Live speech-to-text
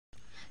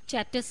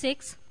Chapter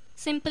 6,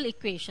 Simple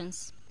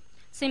Equations.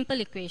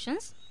 Simple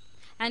equations.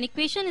 An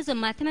equation is a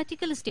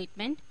mathematical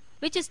statement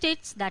which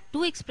states that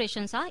two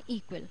expressions are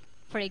equal.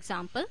 For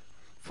example,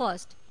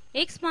 first,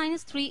 x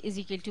minus 3 is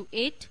equal to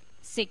 8.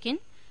 Second,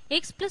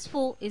 x plus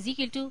 4 is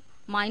equal to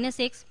minus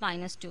x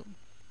minus 2.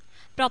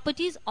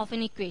 Properties of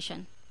an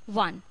equation.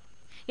 1.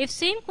 If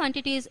same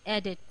quantity is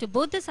added to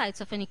both the sides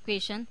of an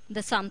equation,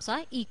 the sums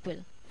are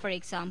equal. For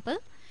example,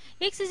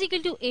 x is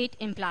equal to 8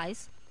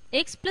 implies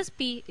x plus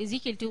p is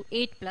equal to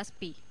 8 plus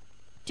p.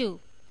 2.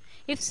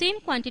 If same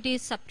quantity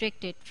is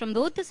subtracted from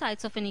both the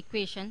sides of an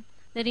equation,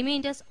 the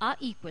remainders are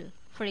equal.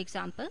 For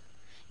example,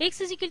 x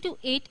is equal to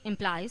 8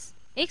 implies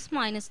x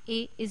minus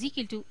a is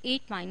equal to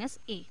 8 minus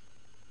a.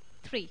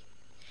 3.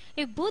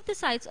 If both the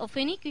sides of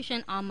an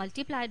equation are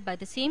multiplied by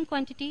the same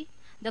quantity,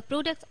 the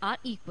products are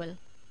equal.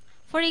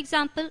 For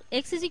example,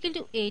 x is equal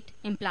to 8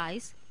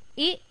 implies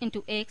a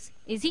into x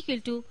is equal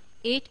to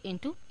 8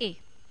 into a.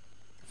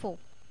 4.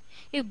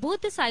 If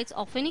both the sides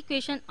of an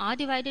equation are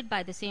divided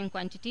by the same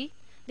quantity,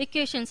 the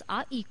equations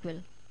are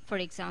equal. For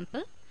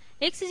example,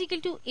 x is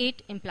equal to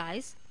 8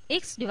 implies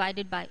x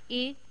divided by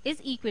a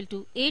is equal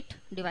to 8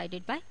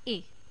 divided by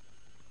a.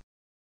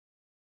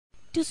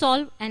 To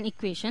solve an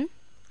equation.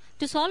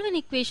 To solve an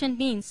equation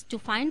means to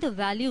find the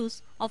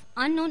values of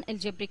unknown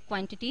algebraic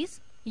quantities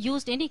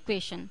used in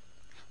equation.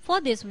 For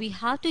this, we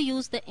have to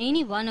use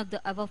any one of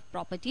the above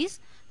properties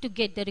to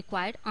get the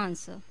required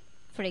answer.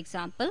 For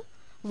example,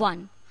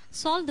 1.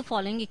 Solve the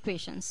following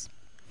equations.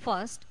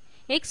 First,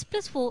 x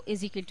plus 4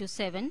 is equal to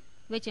 7,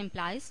 which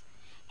implies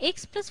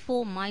x plus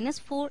 4 minus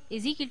 4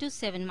 is equal to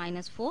 7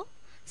 minus 4,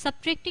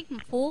 subtracting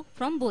 4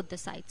 from both the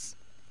sides.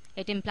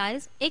 It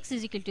implies x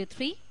is equal to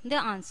 3, the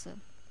answer.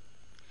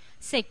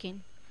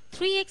 Second,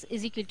 3x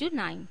is equal to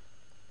 9.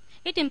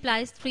 It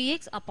implies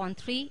 3x upon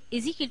 3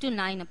 is equal to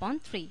 9 upon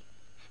 3,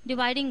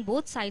 dividing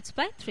both sides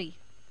by 3,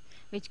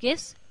 which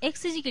gives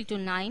x is equal to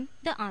 9,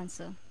 the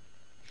answer.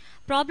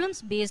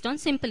 Problems based on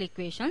simple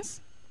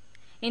equations.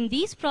 In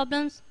these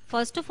problems,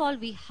 first of all,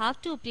 we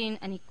have to obtain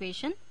an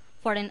equation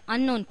for an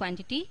unknown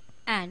quantity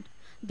and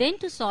then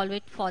to solve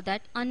it for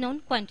that unknown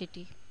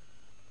quantity.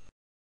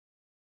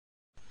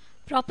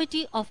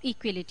 Property of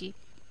equality.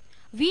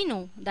 We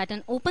know that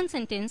an open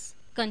sentence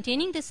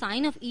containing the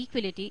sign of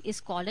equality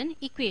is called an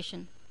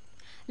equation.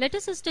 Let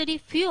us study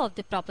few of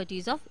the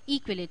properties of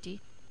equality.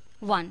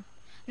 1.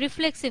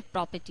 Reflexive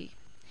property.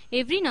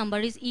 Every number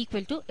is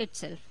equal to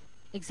itself.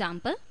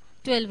 Example,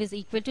 12 is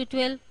equal to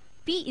 12,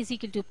 p is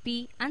equal to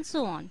p, and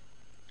so on.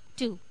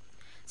 2.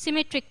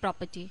 Symmetric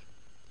property.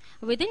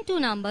 Within two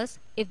numbers,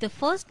 if the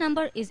first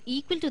number is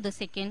equal to the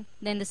second,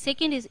 then the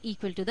second is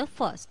equal to the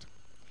first.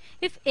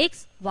 If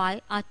x,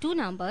 y are two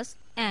numbers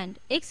and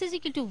x is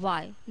equal to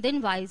y,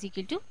 then y is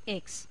equal to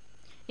x.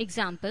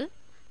 Example,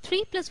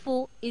 3 plus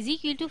 4 is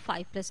equal to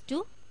 5 plus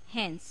 2,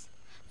 hence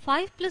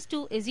 5 plus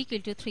 2 is equal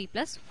to 3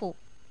 plus 4.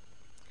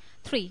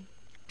 3.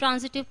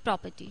 Transitive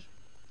property.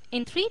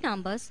 In three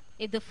numbers,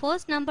 if the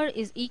first number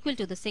is equal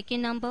to the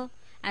second number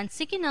and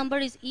second number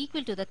is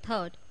equal to the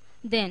third,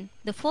 then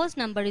the first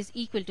number is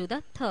equal to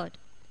the third.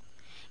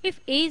 If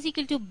a is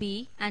equal to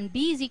b and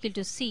b is equal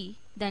to c,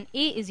 then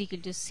a is equal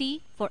to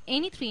c for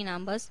any three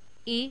numbers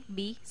a,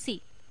 b,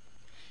 c.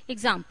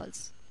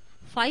 Examples,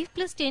 5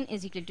 plus 10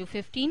 is equal to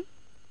 15,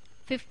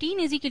 15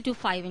 is equal to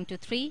 5 into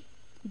 3,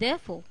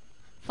 therefore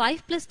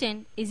 5 plus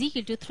 10 is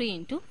equal to 3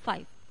 into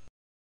 5.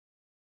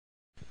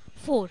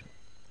 4.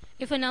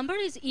 If a number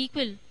is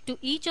equal to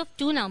each of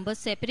two numbers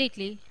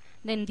separately,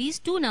 then these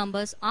two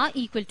numbers are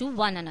equal to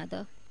one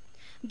another.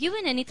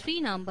 Given any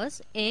three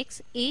numbers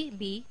x, a,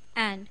 b,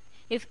 and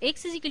if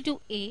x is equal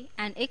to a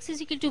and x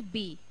is equal to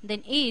b,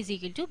 then a is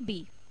equal to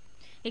b.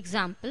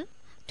 Example,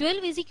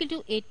 12 is equal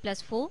to 8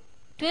 plus 4,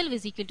 12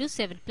 is equal to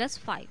 7 plus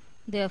 5.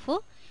 Therefore,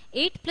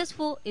 8 plus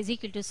 4 is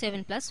equal to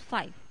 7 plus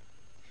 5.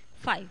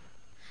 5.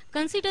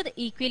 Consider the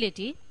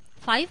equality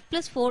 5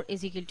 plus 4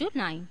 is equal to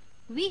 9.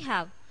 We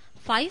have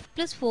 5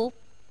 plus 4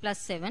 plus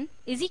 7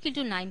 is equal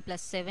to 9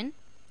 plus 7.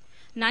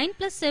 9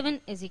 plus 7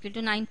 is equal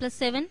to 9 plus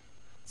 7.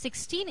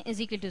 16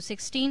 is equal to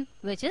 16,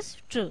 which is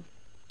true.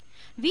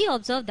 We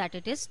observe that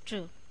it is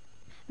true.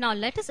 Now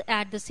let us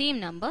add the same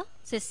number,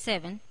 say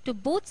 7, to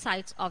both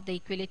sides of the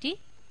equality.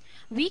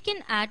 We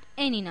can add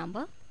any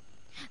number.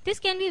 This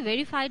can be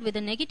verified with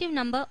a negative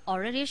number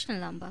or a rational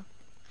number.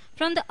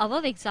 From the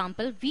above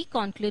example, we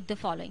conclude the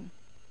following.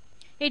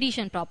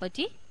 Addition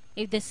property.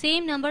 If the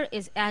same number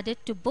is added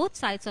to both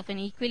sides of an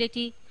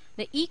equality,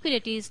 the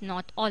equality is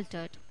not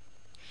altered.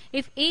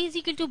 If a is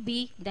equal to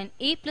b, then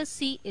a plus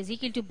c is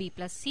equal to b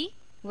plus c,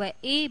 where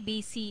a,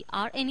 b, c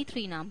are any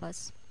three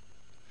numbers.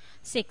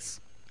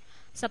 6.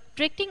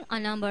 Subtracting a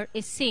number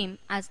is same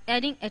as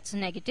adding its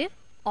negative,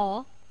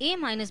 or a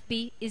minus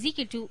b is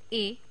equal to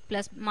a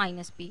plus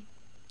minus b.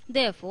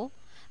 Therefore,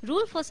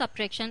 rule for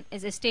subtraction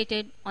is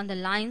stated on the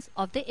lines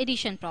of the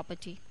addition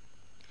property.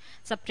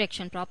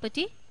 Subtraction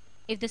property.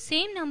 If the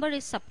same number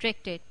is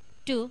subtracted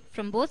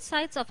from both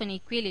sides of an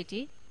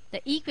equality,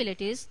 the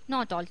equality is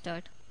not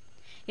altered.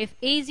 If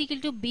a is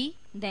equal to b,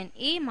 then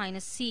a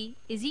minus c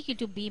is equal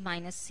to b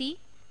minus c,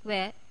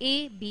 where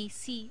a, b,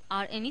 c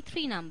are any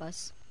three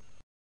numbers.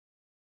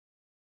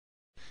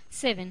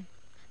 7.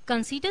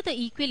 Consider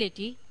the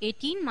equality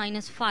 18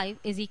 minus 5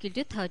 is equal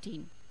to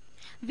 13.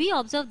 We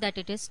observe that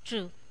it is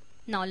true.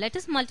 Now let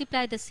us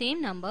multiply the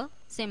same number,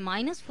 say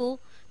minus 4,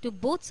 to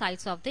both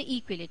sides of the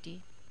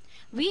equality.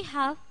 We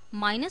have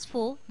minus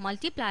 4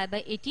 multiplied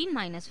by 18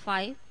 minus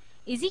 5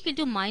 is equal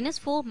to minus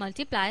 4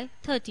 multiply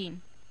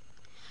 13.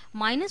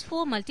 Minus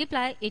 4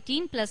 multiply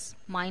 18 plus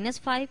minus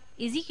 5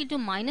 is equal to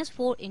minus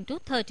 4 into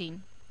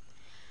 13.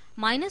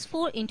 Minus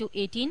 4 into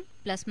 18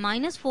 plus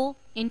minus 4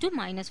 into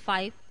minus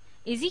 5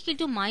 is equal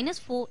to minus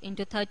 4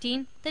 into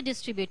 13, the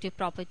distributive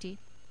property.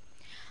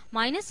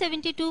 Minus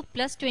 72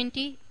 plus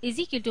 20 is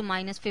equal to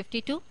minus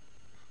 52.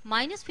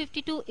 Minus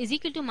 52 is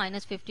equal to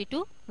minus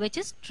 52, which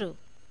is true.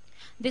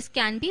 This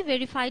can be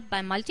verified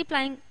by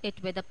multiplying it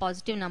with a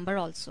positive number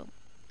also.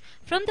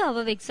 From the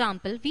above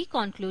example, we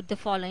conclude the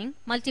following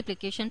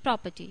multiplication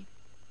property.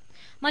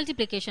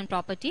 Multiplication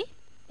property: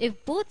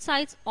 if both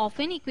sides of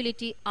an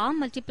equality are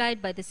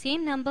multiplied by the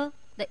same number,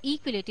 the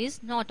equality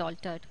is not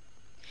altered.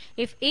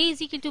 If A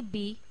is equal to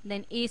B,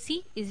 then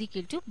AC is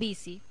equal to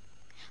BC,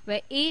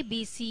 where A,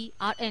 B, C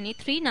are any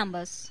three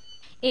numbers.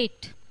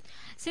 8.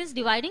 Since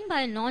dividing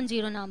by a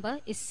non-zero number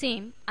is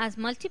same as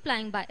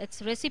multiplying by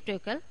its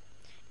reciprocal,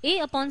 A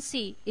upon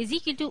C is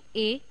equal to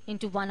A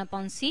into 1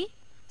 upon C,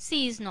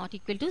 C is not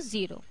equal to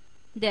 0.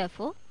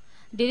 Therefore,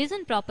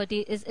 division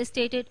property is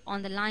stated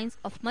on the lines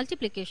of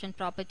multiplication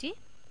property.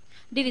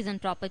 Division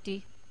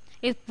property: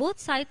 if both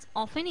sides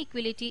of an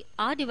equality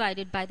are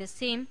divided by the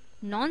same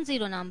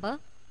non-zero number,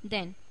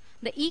 then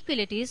the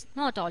equality is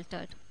not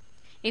altered.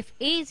 If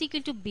A is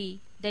equal to B,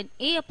 then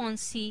A upon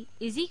C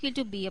is equal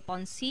to B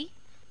upon C,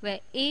 where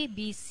A,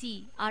 B,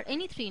 C are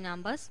any three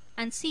numbers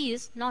and C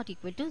is not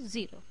equal to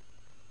 0.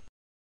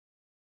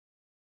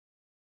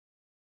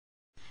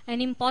 An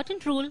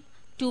important rule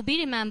to be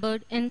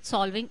remembered in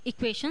solving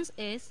equations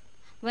is,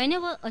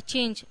 whenever a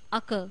change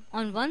occurs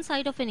on one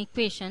side of an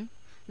equation,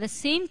 the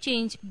same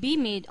change be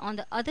made on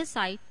the other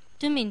side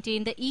to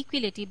maintain the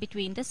equality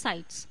between the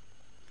sides.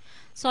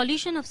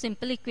 Solution of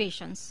simple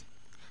equations.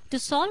 To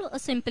solve a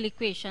simple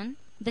equation,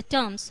 the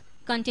terms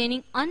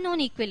containing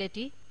unknown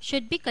equality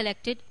should be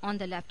collected on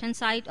the left hand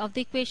side of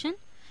the equation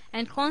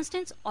and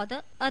constants on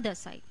the other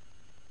side.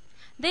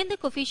 Then the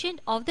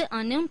coefficient of the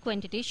unknown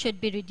quantity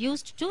should be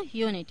reduced to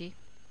unity.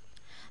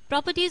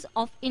 Properties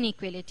of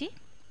inequality.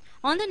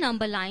 On the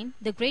number line,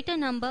 the greater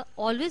number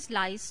always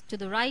lies to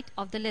the right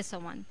of the lesser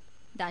one.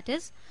 That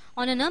is,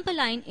 on a number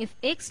line, if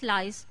x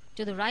lies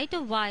to the right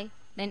of y,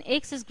 then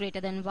x is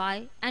greater than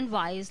y and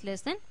y is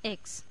less than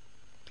x.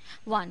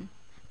 1.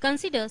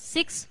 Consider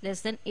 6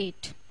 less than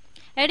 8.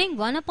 Adding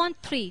 1 upon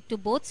 3 to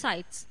both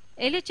sides,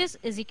 LHS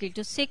is equal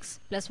to 6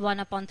 plus 1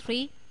 upon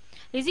 3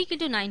 is equal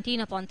to 19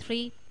 upon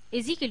 3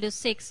 is equal to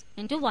 6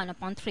 into 1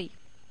 upon 3.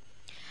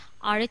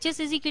 RHS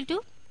is equal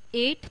to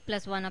 8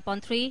 plus 1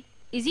 upon 3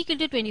 is equal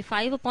to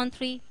 25 upon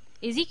 3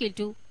 is equal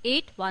to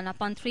 8 1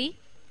 upon 3.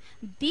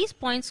 These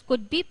points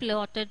could be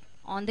plotted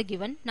on the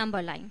given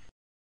number line.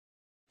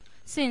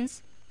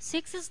 Since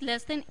 6 is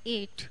less than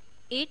 8,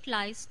 8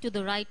 lies to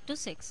the right to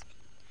 6.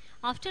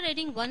 After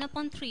adding 1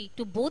 upon 3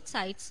 to both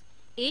sides,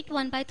 8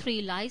 1 by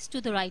 3 lies to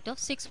the right of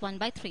 6 1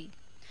 by 3.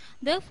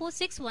 Therefore,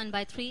 6 1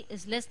 by 3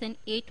 is less than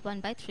 8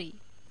 1 by 3.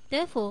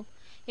 Therefore,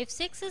 if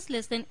 6 is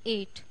less than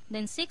 8,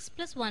 then 6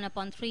 plus 1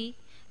 upon 3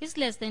 is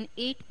less than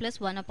 8 plus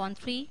 1 upon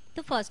 3,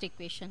 the first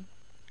equation.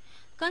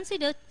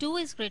 Consider 2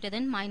 is greater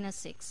than minus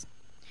 6.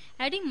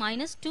 Adding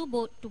minus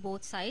 2 to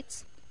both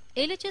sides,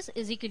 LHS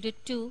is equal to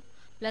 2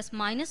 plus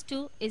minus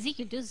 2 is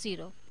equal to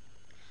 0.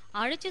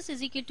 RHS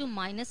is equal to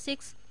minus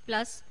 6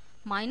 plus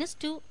minus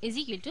 2 is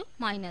equal to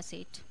minus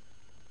 8.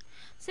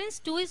 Since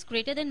 2 is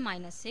greater than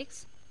minus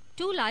 6,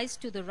 2 lies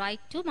to the right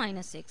to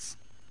minus 6.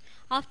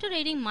 After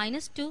adding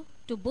minus 2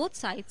 to both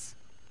sides,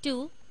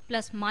 2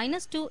 plus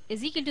minus 2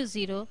 is equal to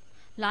 0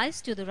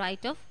 lies to the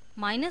right of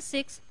minus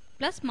 6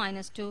 plus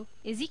minus 2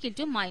 is equal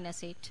to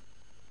minus 8.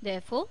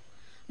 Therefore,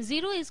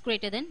 0 is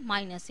greater than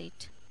minus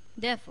 8.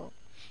 Therefore,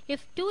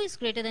 if 2 is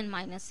greater than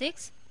minus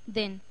 6,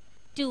 then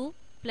 2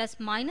 plus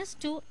minus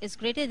 2 is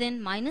greater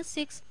than minus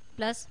 6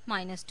 plus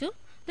minus 2,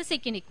 the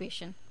second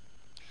equation.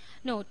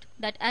 Note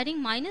that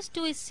adding minus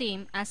 2 is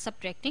same as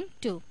subtracting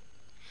 2.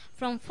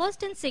 From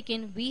first and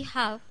second, we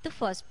have the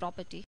first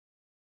property.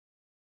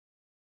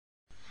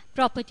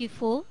 Property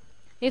 4.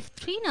 If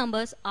three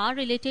numbers are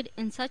related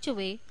in such a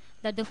way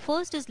that the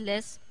first is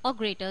less or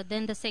greater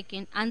than the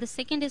second and the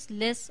second is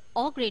less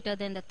or greater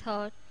than the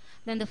third,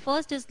 then the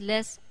first is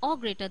less or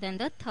greater than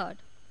the third.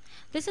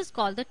 This is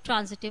called the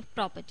transitive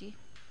property.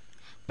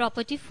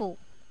 Property 4.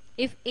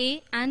 If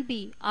A and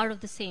B are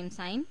of the same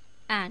sign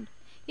and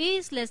A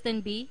is less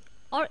than B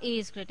or A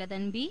is greater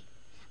than B,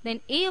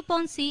 then A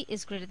upon C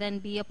is greater than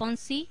B upon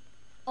C,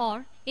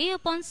 or A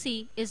upon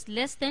C is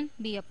less than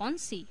B upon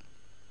C.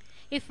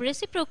 If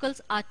reciprocals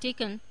are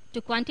taken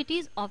to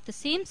quantities of the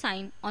same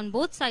sign on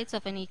both sides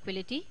of an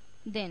equality,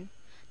 then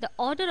the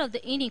order of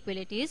the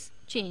inequality is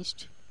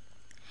changed.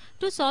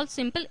 To solve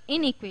simple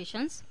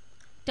inequations,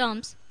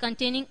 Terms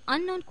containing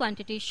unknown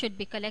quantities should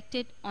be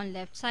collected on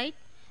left side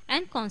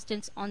and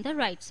constants on the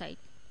right side.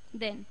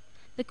 Then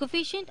the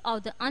coefficient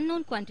of the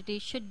unknown quantity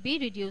should be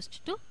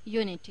reduced to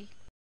unity.